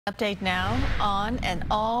Update now on an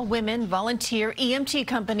all-women volunteer EMT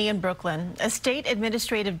company in Brooklyn. A state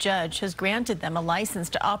administrative judge has granted them a license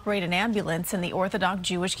to operate an ambulance in the Orthodox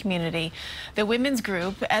Jewish community. The women's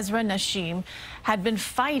group, Ezra Nashim, had been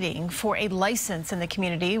fighting for a license in the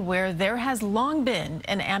community where there has long been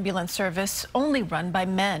an ambulance service only run by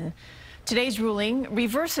men. Today's ruling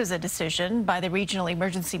reverses a decision by the Regional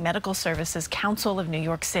Emergency Medical Services Council of New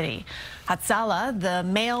York City. Hatzalah, the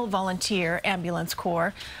male volunteer ambulance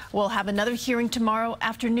corps, will have another hearing tomorrow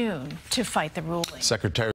afternoon to fight the ruling. Secretary